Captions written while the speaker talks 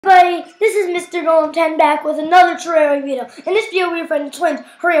Everybody, this is Mr. Golem 10 back with another Terraria video. In this video, we're fighting twins.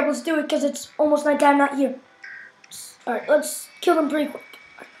 Hurry up, let's do it because it's almost nighttime, not here. Alright, let's kill them pretty quick.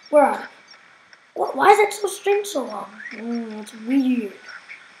 Right, where are they? Why is that so strange so long? That's weird.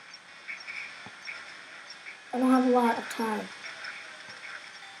 I don't have a lot of time.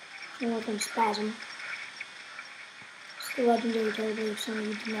 I'm working Spasm. It's the legendary terrible if some of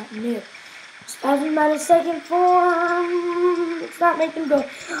you do not know. Spasm at his second form. Let's not make them go.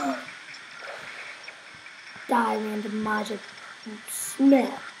 Die, randomizer.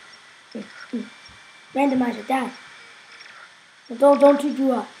 Smell. Randomizer, die. Don't you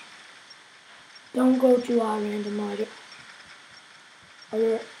do up. Don't go too high, randomizer. Are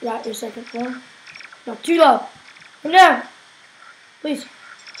you at your second form? Not too low. Come down. Please.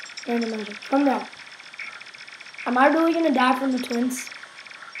 Randomizer, come down. Am I really gonna die from the twins?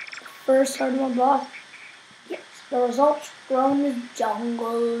 First hard one boss? Yes. The results grow in the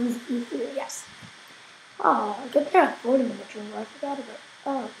jungle. Yes. Oh, good thing I have 40 minutes jungle. I forgot about it.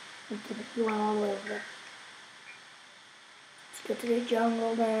 Oh, you went all the way over there. Let's get to the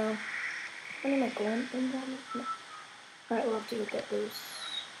jungle now. When am I going? No. Alright, we'll have to get loose.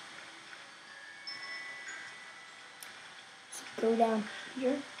 Let's go down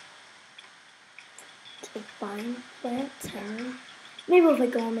here to find plant town. Maybe we'll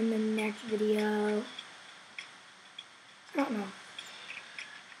go on in the next video. I don't know.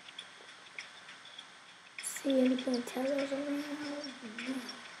 See any Planteros around?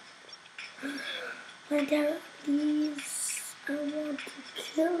 No. Plantera, please. I want to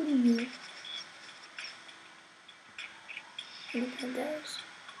kill you. Any Planteros?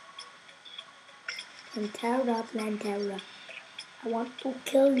 Plantera. I want to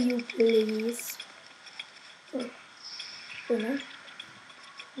kill you, please. Oh no.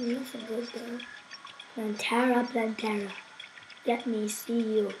 Nothing good though. Plantera. Let me see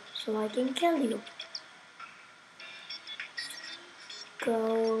you so I can kill you.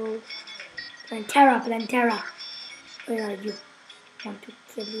 Go. Plantera. Where are you? I want to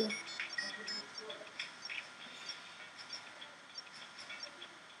kill you.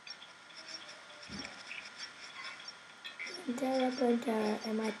 Plantera.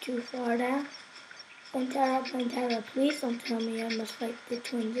 Am I too far down? Plantera, please don't tell me I must fight the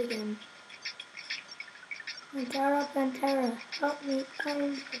twins again. Plantera, help me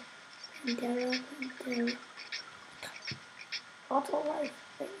find you. Plantera. Auto life.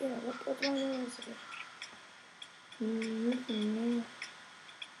 But yeah, what's my name is again?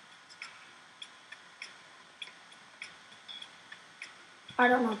 I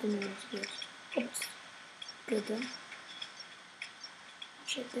don't know what the name is. Oops. Good then.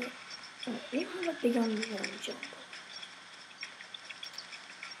 Check that. We don't have a big underground jungle.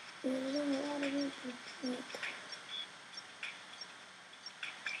 There's a lot of room for it.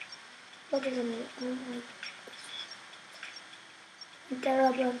 Look at them. Plantera,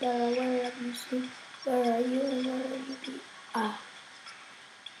 where are you? See? Where are you and where are you?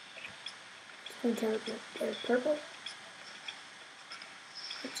 Plantera, they're purple.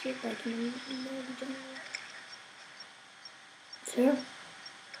 Let's see if I can move the jungle. It's here.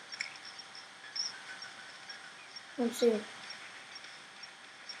 Let's see.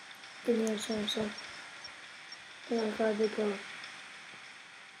 Give me a chance. Then I'll probably go.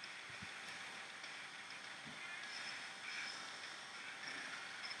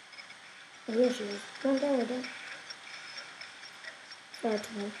 Oh, here she is. Don't go with it. Sorry.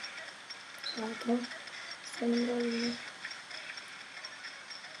 Somebody.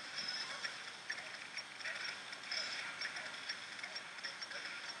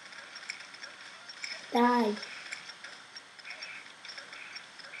 Die.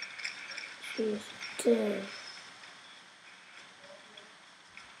 She's dead.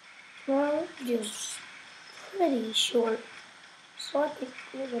 Well, just pretty short. So I think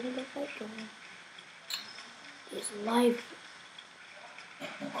we're gonna get that going. His life.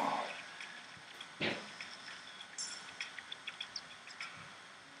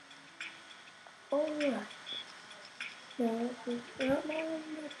 Alright. Now we're not more in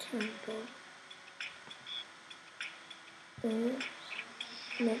the temple. There's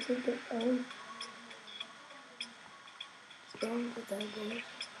nothing but strong with that boy.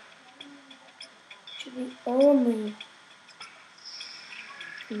 Should be only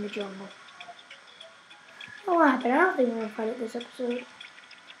in the jungle. What happened? I don't think we're gonna find it this episode.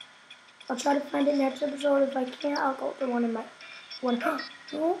 I'll try to find it next episode. If I can't, I'll go to one of my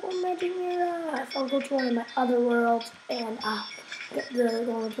magic mirror. I'll go to one of my other worlds and get the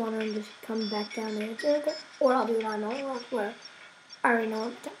golden one and just come back down there. Or I'll do it on another world where I already know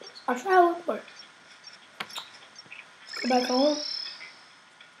what the time is. I'll try it. Go back home.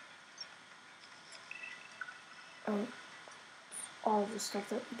 all the stuff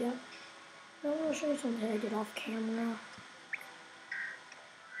that we got. I want to show you something I did off camera.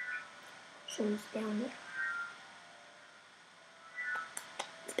 Show this down there.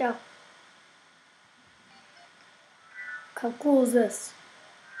 Let's go. How cool is this?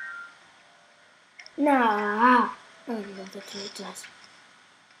 Nah. I don't know what to test.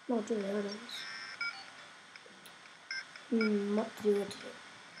 Not doing the other ones. What to do.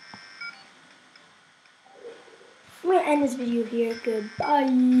 I'm gonna end this video here.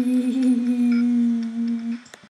 Goodbye.